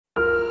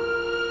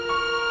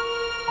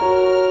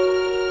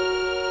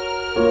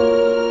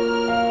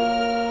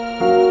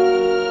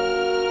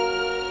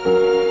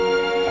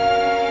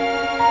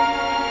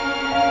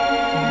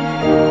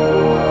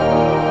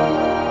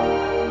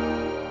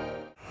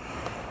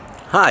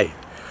Hi,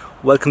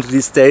 welcome to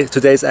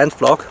today's ant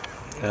vlog.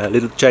 A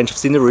little change of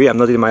scenery. I'm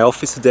not in my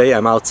office today,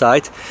 I'm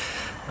outside.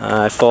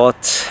 I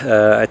thought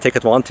I'd take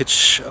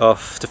advantage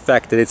of the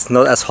fact that it's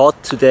not as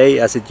hot today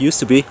as it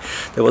used to be.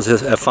 There was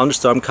a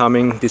thunderstorm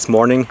coming this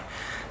morning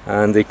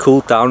and it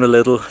cooled down a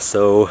little,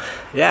 so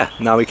yeah,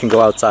 now we can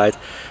go outside.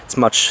 It's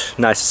much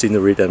nicer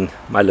scenery than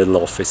my little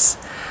office.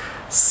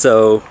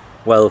 So,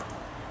 well,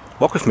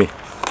 walk with me.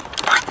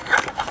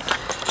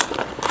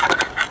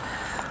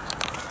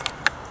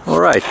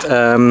 Alright,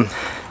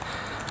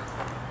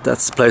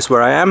 that's the place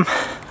where I am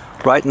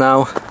right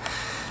now.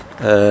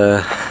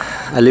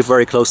 I live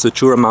very close to the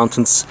Jura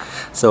Mountains,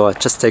 so I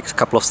just take a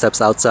couple of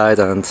steps outside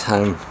and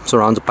I'm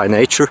surrounded by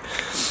nature.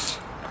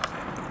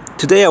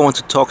 Today I want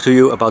to talk to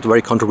you about a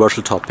very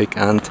controversial topic,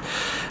 and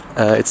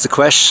it's the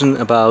question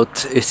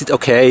about, is it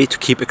okay to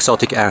keep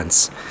exotic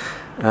ants?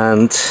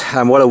 And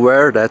I'm well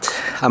aware that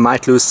I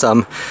might lose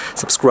some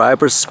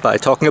subscribers by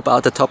talking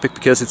about the topic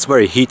because it's a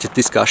very heated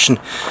discussion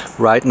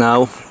right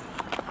now.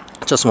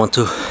 I just want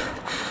to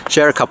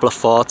share a couple of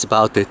thoughts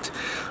about it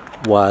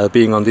while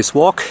being on this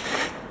walk.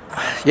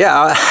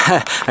 Yeah,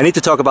 I need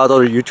to talk about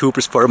other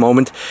YouTubers for a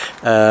moment,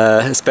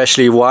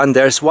 especially one.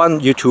 There's one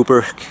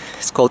YouTuber,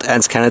 it's called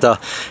Ants Canada.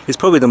 He's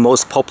probably the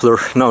most popular,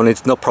 no,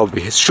 it's not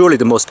probably, he's surely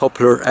the most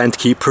popular ant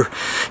keeper.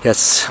 He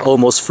has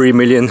almost 3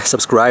 million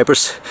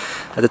subscribers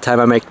at the time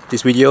I make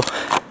this video.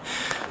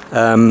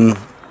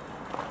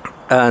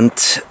 And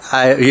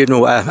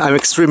I'm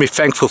extremely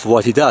thankful for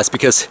what he does,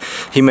 because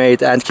he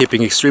made ant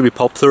keeping extremely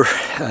popular.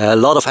 A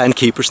lot of ant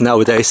keepers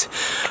nowadays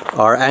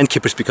are ant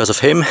keepers because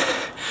of him.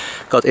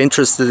 Got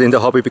interested in the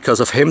hobby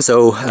because of him,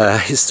 so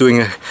he's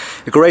doing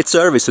a great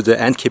service to the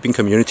ant keeping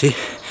community.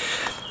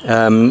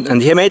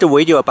 And he made a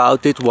video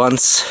about it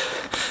once,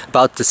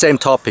 about the same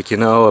topic, you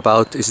know,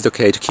 about is it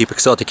okay to keep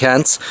exotic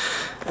ants,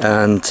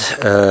 and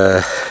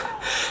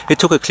he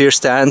took a clear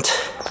stand,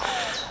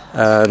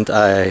 and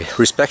I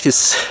respect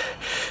his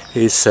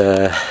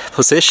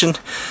position.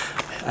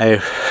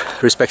 I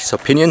respect his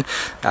opinion.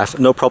 I have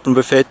no problem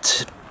with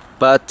it.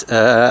 But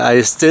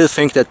I still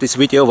think that this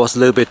video was a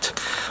little bit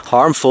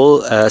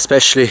harmful,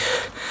 especially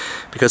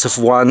because of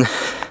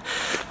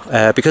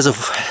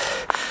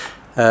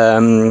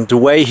the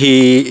way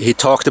he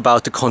talked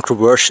about the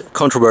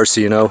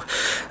controversy. You know,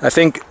 I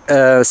think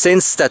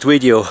since the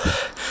video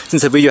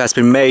has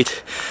been made,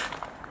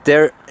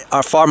 there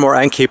are far more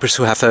ant keepers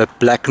who have a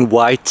black and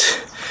white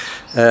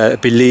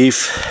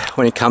belief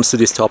when it comes to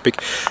this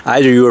topic.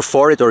 Either you're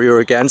for it or you're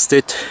against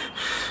it,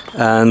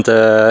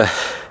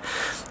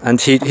 and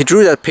he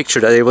drew that picture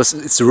that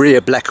it's really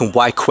a black and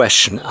white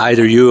question.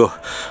 Either you're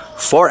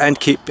for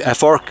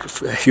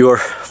you're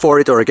for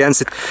it or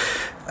against it.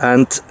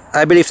 And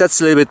I believe that's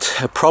a little bit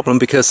a problem,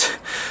 because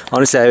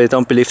honestly I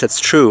don't believe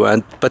that's true.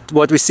 But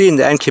what we see in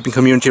the ant keeping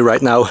community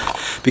right now,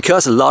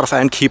 because a lot of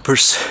ant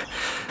keepers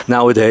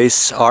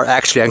nowadays are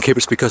actually ant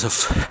keepers because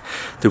of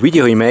the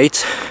video he made.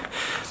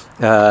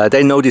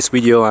 They know this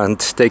video and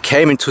they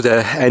came into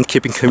the ant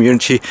keeping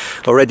community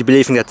already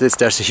believing that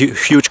there's a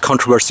huge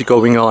controversy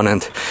going on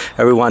and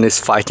everyone is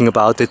fighting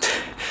about it.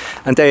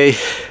 And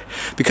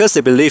because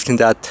they believed in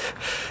that,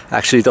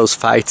 actually those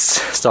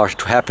fights started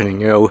to happening.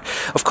 You know,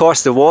 of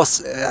course there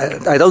was.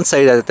 I don't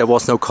say that there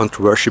was no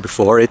controversy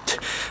before it,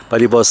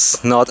 but it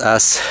was not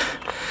as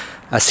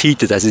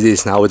heated as it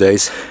is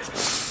nowadays.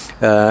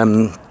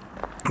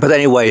 But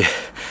anyway,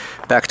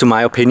 back to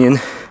my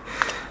opinion.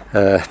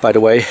 By the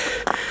way,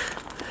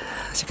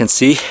 as you can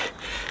see,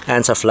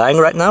 ants are flying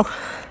right now.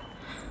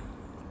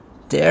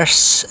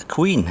 There's a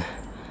queen.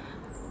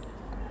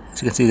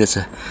 As you can see,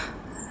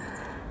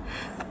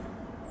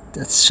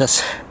 that's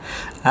just,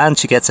 and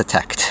she gets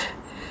attacked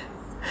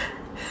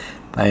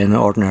by an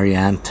ordinary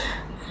ant.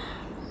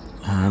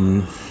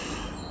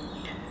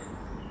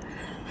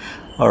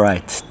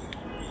 Alright.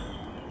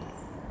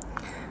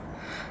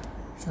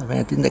 Something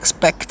I didn't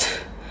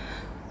expect.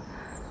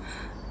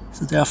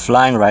 So they are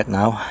flying right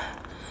now.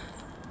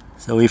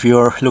 So if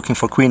you're looking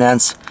for queen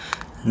ants,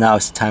 now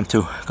is the time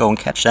to go and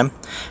catch them.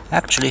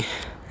 Actually,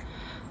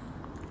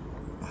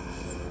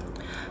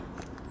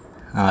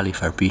 I'll leave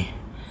her be.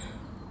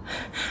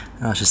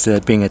 I was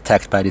just being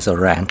attacked by this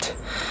other ant.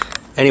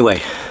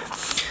 Anyway,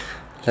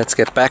 let's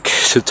get back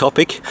to the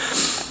topic.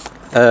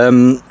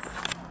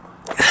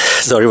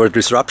 Sorry for the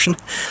disruption.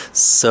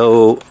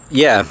 So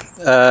yeah,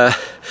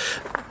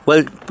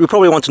 well, you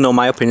probably want to know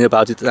my opinion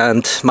about it,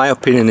 and my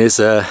opinion is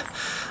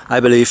I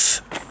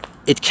believe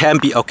it can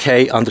be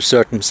okay under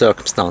certain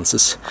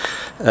circumstances.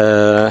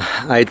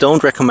 I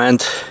don't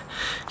recommend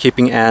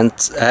keeping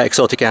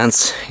exotic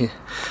ants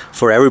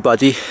for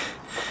everybody,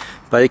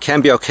 but it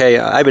can be okay.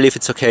 I believe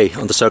it's okay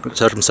under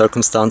certain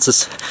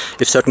circumstances,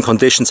 if certain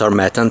conditions are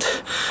met. And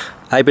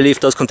I believe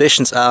those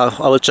conditions are,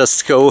 I will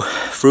just go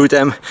through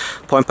them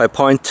point by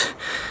point,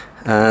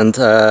 and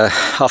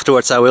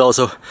afterwards I will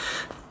also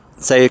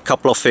say a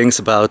couple of things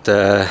about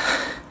the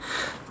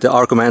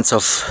arguments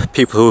of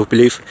people who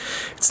believe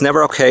it's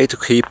never okay to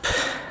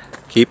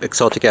keep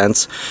exotic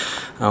ants.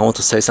 I want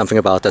to say something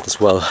about that as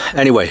well.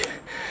 Anyway,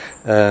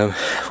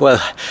 well,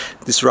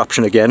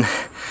 disruption again.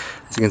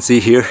 As you can see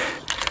here,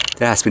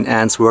 there has been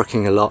ants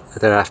working a lot.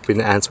 There have been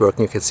ants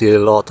working. You can see a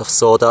lot of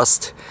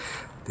sawdust.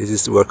 This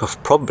is the work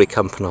of probably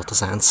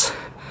Camponotus ants.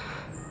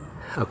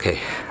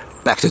 Okay,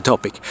 back to the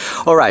topic.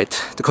 Alright,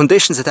 the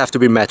conditions that have to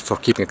be met for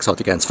keeping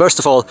exotic ants. First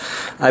of all,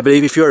 I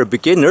believe if you're a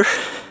beginner,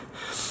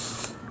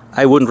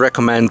 I wouldn't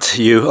recommend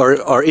you,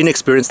 or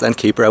inexperienced ant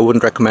keeper, I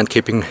wouldn't recommend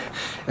keeping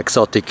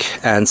exotic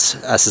ants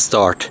as a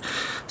start.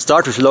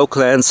 Start with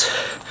local ants,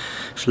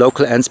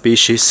 local ant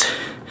species.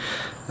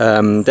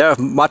 They are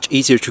much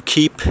easier to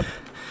keep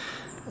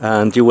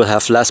and you will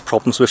have less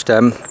problems with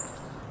them.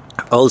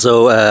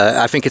 Also,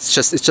 I think it's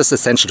just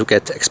essential to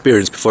get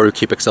experience before you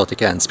keep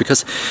exotic ants,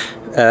 because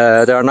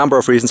there are a number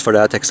of reasons for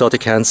that.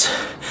 Exotic ants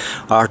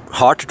are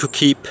harder to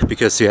keep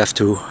because you have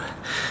to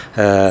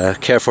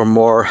care for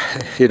more.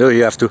 You know,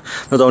 you have to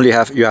not only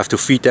have to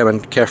feed them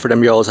and care for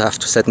them, you also have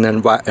to set an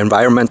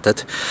environment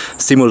that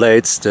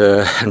simulates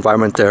the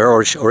environment they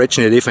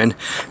originally live in.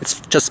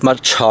 It's just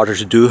much harder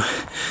to do.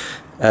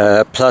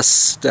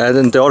 Plus,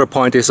 and the other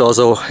point is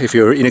also, if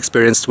you're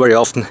inexperienced, very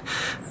often,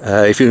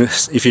 if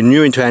you're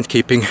new into ant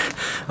keeping,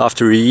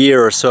 after a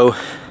year or so,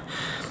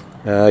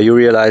 you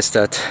realize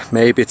that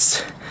maybe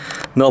it's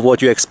not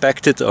what you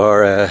expected,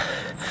 or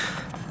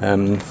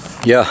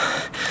yeah,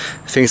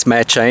 things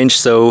may change.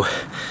 So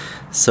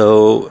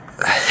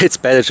it's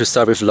better to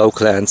start with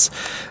local ants.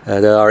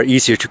 They are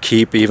easier to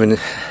keep even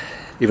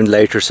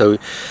later. So.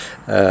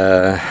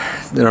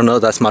 There are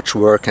not as much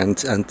work,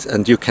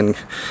 and you can.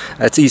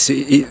 It's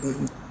easy.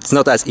 It's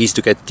not as easy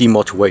to get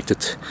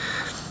demotivated.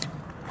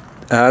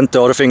 And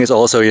the other thing is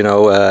also, you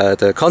know,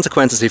 the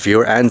consequences if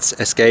your ants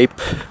escape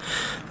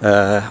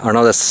are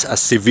not as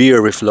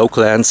severe with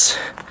local ants.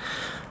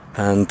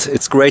 And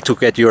it's great to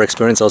get your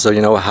experience also,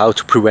 you know, how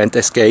to prevent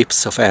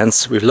escapes of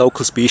ants with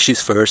local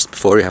species first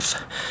before you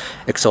have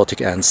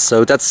exotic ants.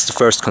 So that's the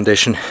first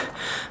condition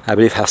I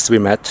believe has to be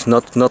met.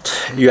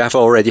 Not you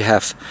already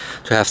have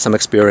to have some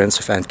experience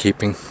with ant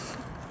keeping.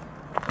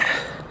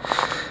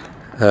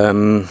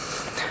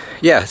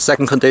 Yeah,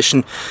 second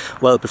condition.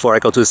 Well, before I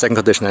go to the second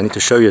condition, I need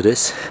to show you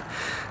this.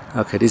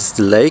 Okay, this is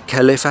the lake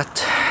I live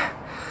at.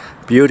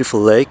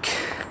 Beautiful lake,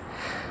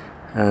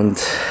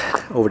 and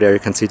over there you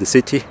can see the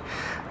city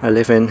I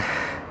live in.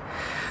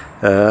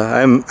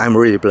 I'm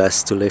really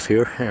blessed to live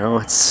here. You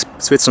know,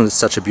 Switzerland is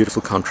such a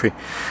beautiful country,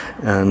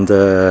 and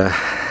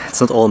it's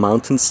not all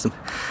mountains.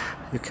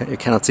 You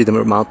cannot see the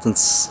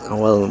mountains.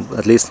 Well,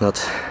 at least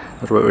not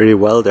really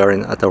well. They're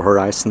at the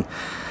horizon.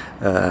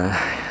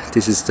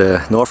 This is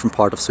the northern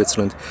part of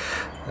Switzerland,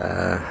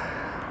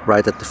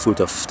 right at the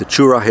foot of the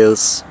Jura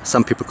Hills.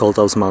 Some people call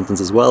those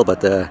mountains as well,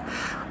 but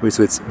we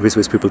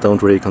Swiss people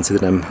don't really consider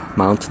them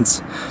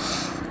mountains.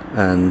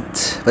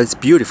 But it's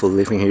beautiful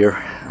living here,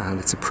 and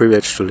it's a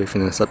privilege to live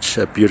in such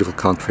a beautiful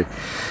country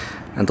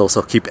and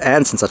also keep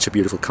ants in such a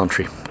beautiful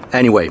country.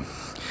 Anyway,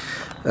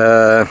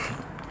 the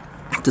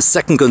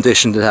second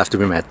condition that have to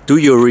be met: do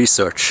your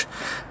research.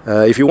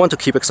 If you want to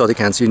keep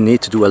exotic ants, you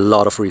need to do a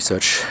lot of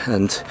research,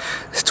 and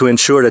to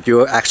ensure that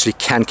you actually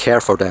can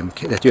care for them,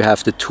 that you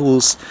have the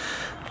tools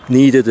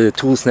needed, the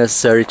tools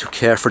necessary to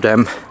care for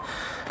them,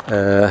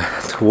 that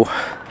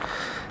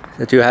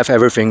you have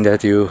everything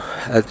that you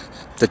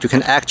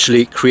can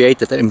actually create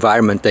that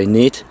environment they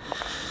need.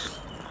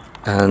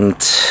 And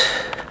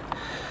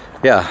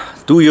yeah,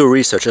 do your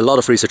research, a lot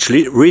of research.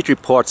 Read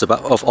reports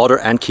of other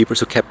ant keepers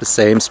who kept the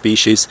same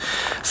species.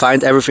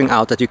 Find everything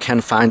out that you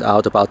can find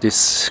out about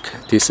this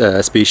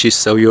species,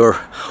 so you're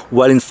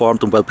well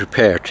informed and well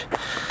prepared.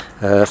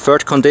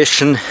 Third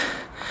condition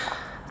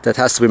that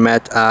has to be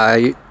met: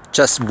 I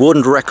just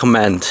wouldn't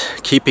recommend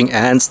keeping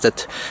ants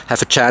that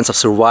have a chance of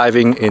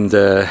surviving in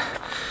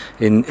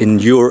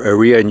your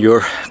area, in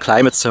your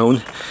climate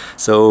zone.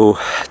 So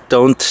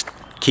don't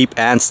keep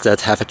ants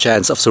that have a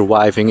chance of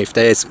surviving. If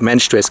they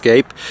manage to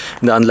escape,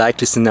 in the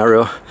unlikely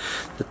scenario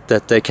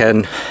that they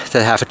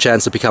have a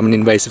chance to become an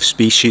invasive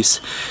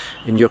species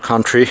in your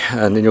country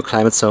and in your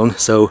climate zone.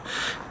 So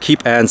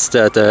keep ants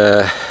that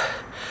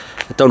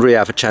don't really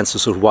have a chance to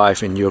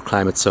survive in your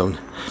climate zone.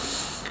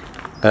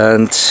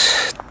 And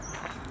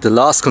the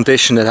last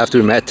condition that have to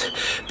be met: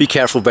 be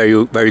careful where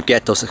you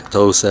get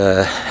those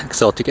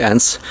exotic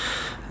ants.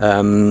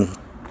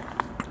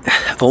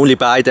 Only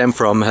buy them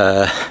from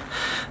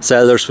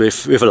sellers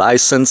with a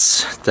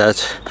license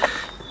that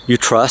you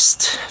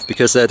trust,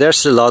 because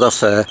there's a lot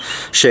of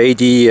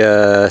shady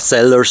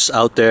sellers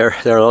out there.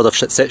 There are a lot of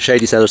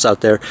shady sellers out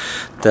there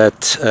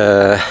that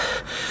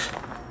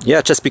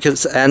yeah, just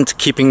because ant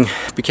keeping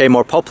became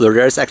more popular,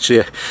 there's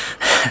actually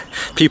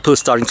people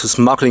starting to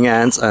smuggling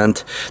ants,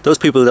 and those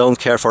people don't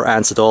care for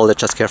ants at all. They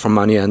just care for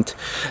money. And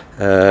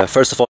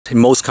first of all, in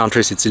most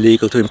countries it's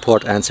illegal to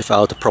import ants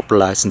without a proper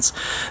license,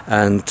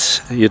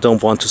 and you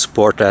don't want to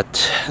support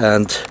that.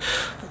 And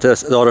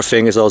the other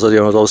thing is also, you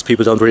know, those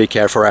people don't really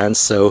care for ants,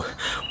 so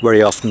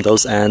very often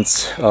those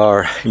ants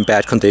are in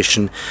bad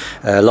condition.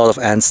 A lot of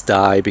ants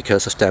die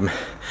because of them,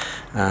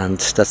 and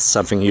that's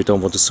something you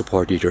don't want to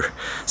support either.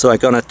 So I'm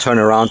gonna turn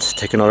around,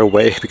 take another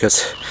way,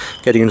 because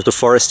getting into the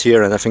forest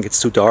here, and I think it's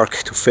too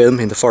dark to film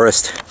in the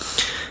forest.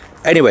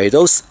 Anyway,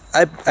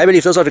 I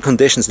believe those are the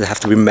conditions that have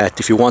to be met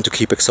if you want to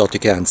keep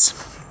exotic ants.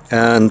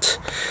 And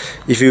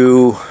if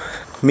you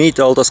meet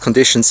all those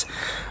conditions,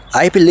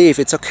 I believe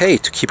it's okay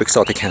to keep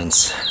exotic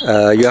ants.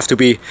 You have to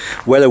be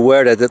well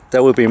aware that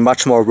there will be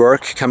much more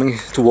work coming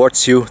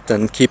towards you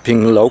than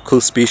keeping local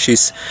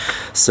species.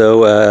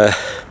 So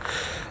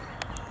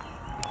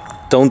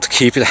don't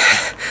keep it.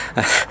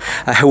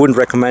 I wouldn't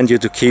recommend you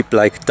to keep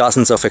like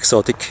dozens of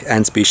exotic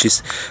ant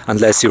species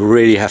unless you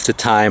really have the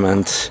time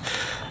and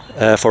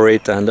for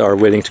it and are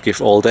willing to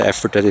give all the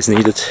effort that is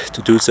needed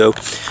to do so.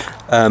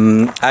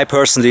 I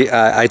personally,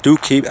 I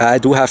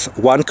do have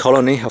one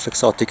colony of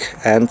exotic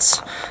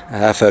ants. I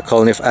have a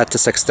colony of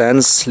Attes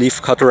extens,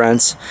 leafcutter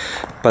ants,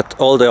 but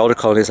all the other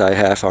colonies I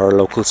have are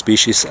local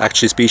species.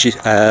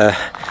 There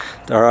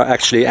are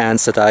actually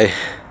ants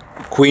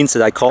queens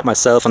that I caught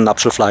myself on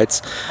nuptial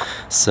flights.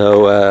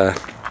 So,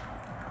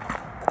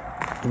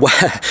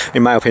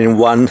 in my opinion,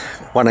 one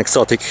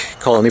exotic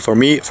colony for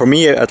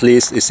me at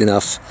least is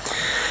enough.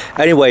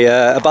 Anyway,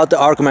 about the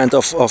argument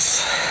of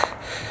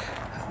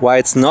why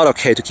it's not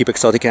okay to keep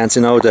exotic ants,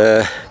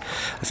 I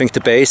think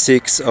the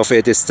basics of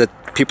it is that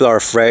people are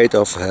afraid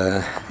of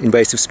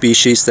invasive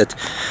species,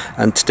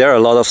 and there are a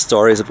lot of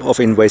stories of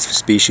invasive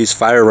species,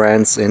 fire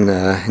ants in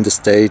the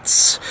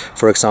States,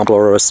 for example,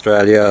 or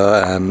Australia,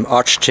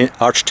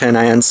 arch-chain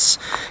ants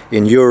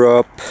in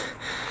Europe,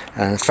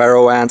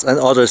 pharaoh ants and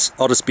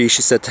other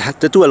species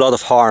that do a lot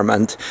of harm.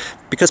 And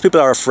because people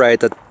are afraid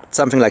that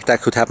something like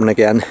that could happen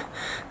again,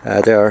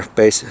 they're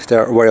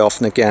very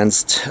often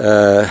against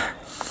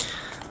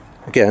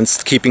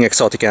keeping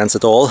exotic ants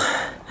at all.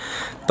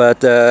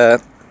 But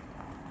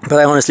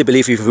I honestly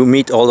believe if you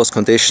meet all those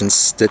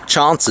conditions, the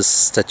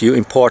chances that you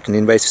import an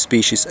invasive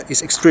species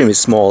is extremely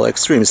small,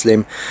 extremely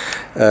slim.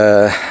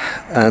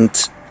 And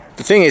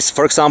the thing is,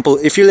 for example,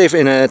 if you live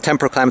in a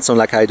temperate climate zone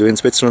like I do in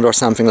Switzerland or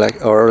something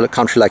or a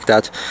country like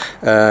that,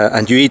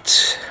 and you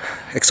eat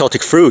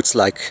exotic fruits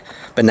like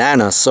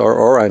bananas or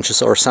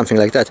oranges or something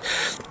like that,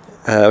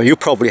 you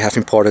probably have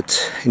imported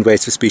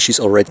invasive species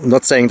already. I'm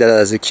not saying that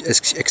as an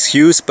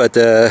excuse, but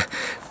the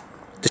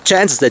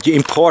chances that you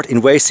import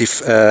invasive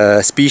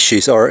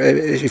species, or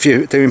if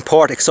you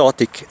import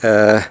exotic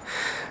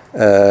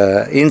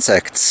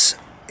insects,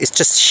 is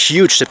just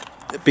huge.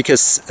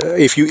 Because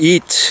if you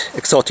eat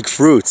exotic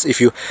fruits, if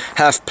you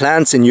have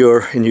plants in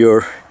your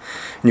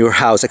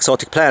house,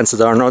 exotic plants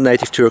that are not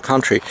native to your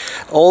country,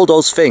 all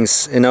those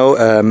things,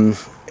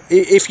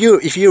 if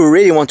you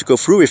really want to go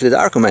through with that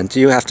argument,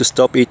 you have to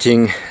stop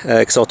eating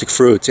exotic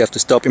fruits. You have to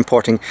stop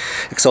importing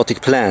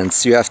exotic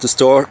plants. You have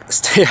to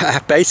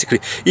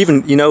basically,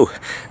 even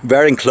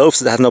wearing clothes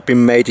that have not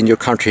been made in your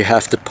country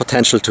have the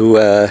potential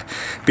to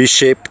be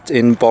shipped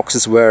in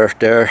boxes where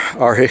there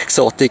are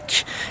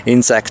exotic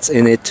insects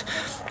in it.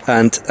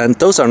 And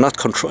those are not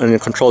in a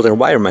controlled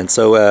environment.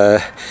 So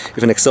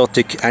if an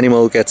exotic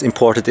animal gets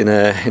imported in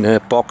a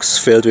box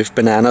filled with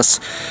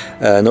bananas,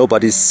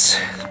 nobody's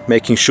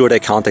making sure they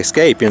can't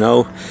escape,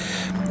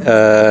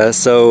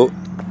 so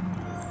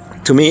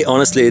to me,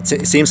 honestly, it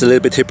seems a little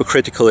bit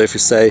hypocritical if you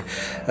say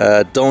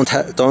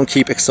don't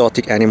keep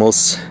exotic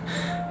animals,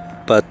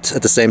 but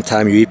at the same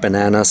time you eat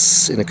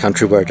bananas in a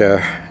country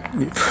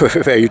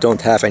where you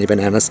don't have any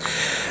bananas.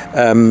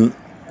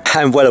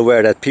 I'm well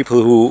aware that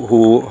people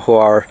who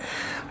are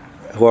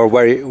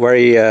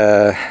very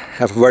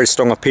have a very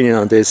strong opinion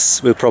on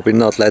this will probably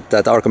not let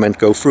that argument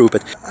go through.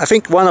 But I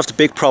think one of the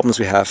big problems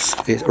we have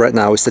right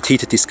now is that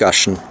heated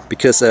discussion,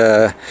 because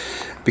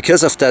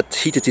of that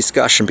heated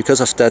discussion, because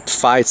of that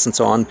fights and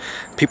so on,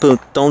 people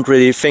don't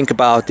really think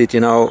about it,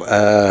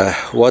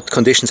 what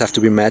conditions have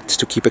to be met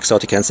to keep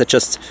exotic ants. They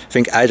just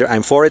think either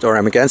I'm for it or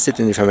I'm against it,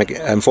 and if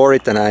I'm for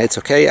it, then it's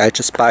okay, I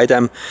just buy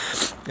them.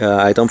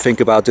 I don't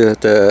think about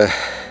the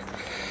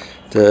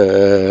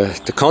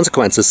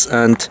consequences,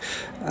 and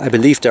I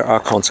believe there are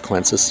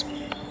consequences.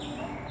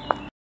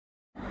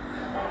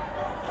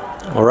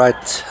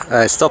 Alright,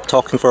 I stopped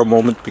talking for a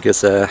moment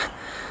because there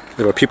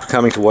were people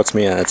coming towards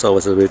me, and it's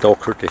always a bit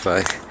awkward if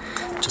I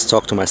just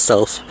talk to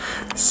myself.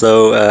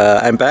 So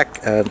I'm back,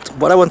 and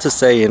what I want to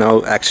say,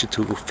 actually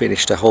to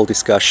finish the whole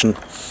discussion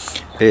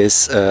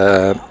is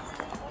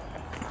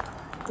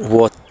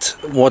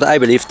what I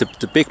believe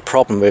the big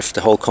problem with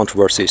the whole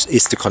controversy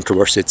is the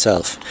controversy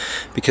itself,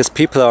 because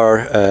people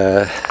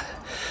are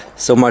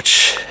so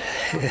much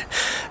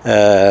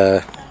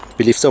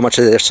believe so much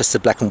that there's just a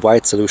black and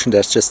white solution.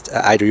 There's just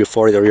either you're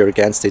for it or you're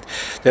against it.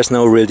 There's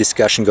no real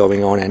discussion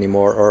going on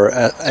anymore, or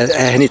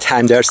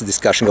anytime there's a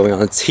discussion going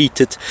on, it's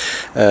heated.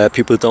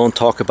 People don't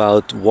talk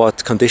about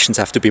what conditions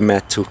have to be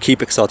met to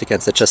keep exotic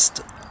ants. They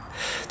just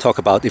talk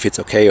about if it's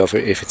okay or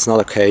if it's not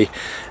okay,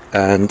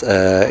 and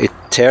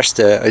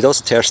it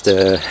also tears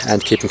the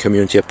ant keeping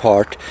community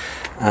apart,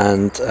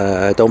 and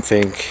I don't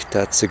think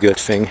that's a good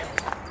thing.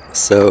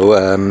 So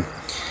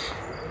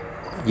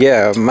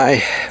yeah,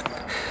 my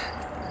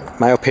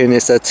opinion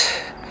is that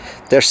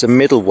there's a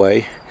middle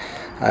way.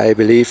 I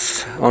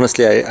believe,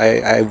 honestly,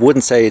 I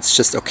wouldn't say it's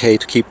just okay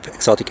to keep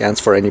exotic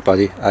ants for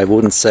anybody. I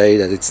wouldn't say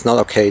that it's not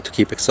okay to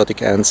keep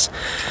exotic ants.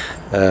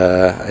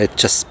 I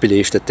just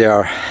believe that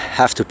there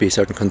have to be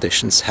certain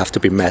conditions have to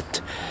be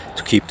met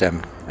to keep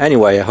them.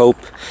 Anyway, I hope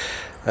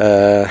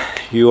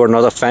you are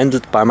not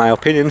offended by my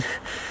opinion,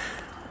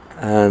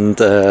 and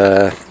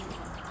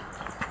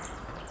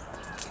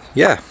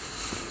yeah,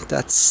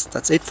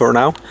 that's it for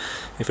now.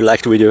 If you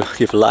liked the video,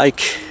 give a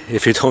like.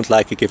 If you don't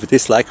like it, give a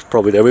dislike.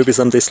 Probably there will be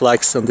some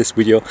dislikes on this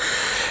video.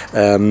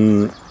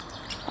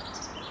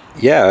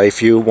 Yeah,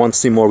 if you want to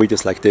see more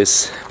videos like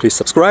this, please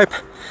subscribe.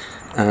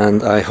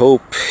 And I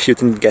hope you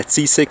didn't get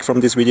seasick from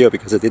this video,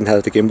 because I didn't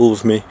have the gimbal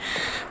with me.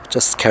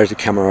 Just carried the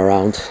camera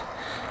around.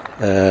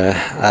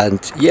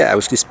 And yeah,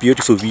 with this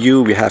beautiful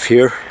view we have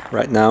here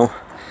right now,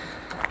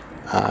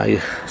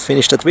 I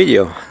finished that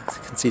video.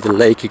 You can see the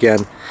lake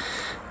again.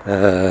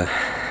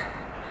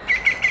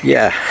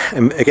 Yeah,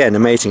 again,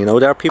 amazing. You know,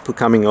 there are people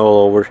coming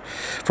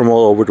from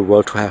all over the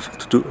world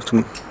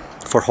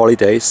for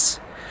holidays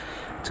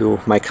to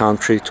my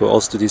country, to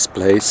also to this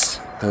place,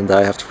 and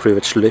I have the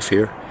privilege to live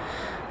here.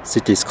 The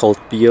city is called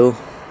Biel.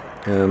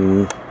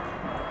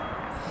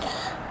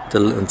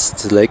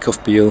 It's the lake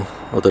of Biel,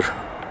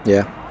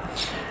 yeah,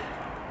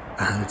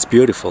 and it's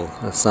beautiful.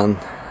 The sun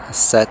has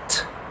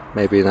set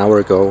maybe an hour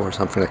ago or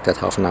something like that,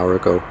 half an hour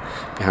ago,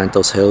 behind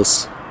those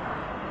hills.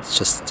 It's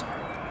just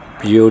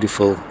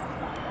beautiful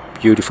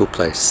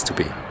place to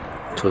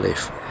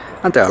live,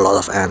 and there are a lot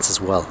of ants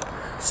as well.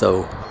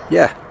 So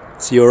yeah,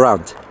 see you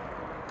around.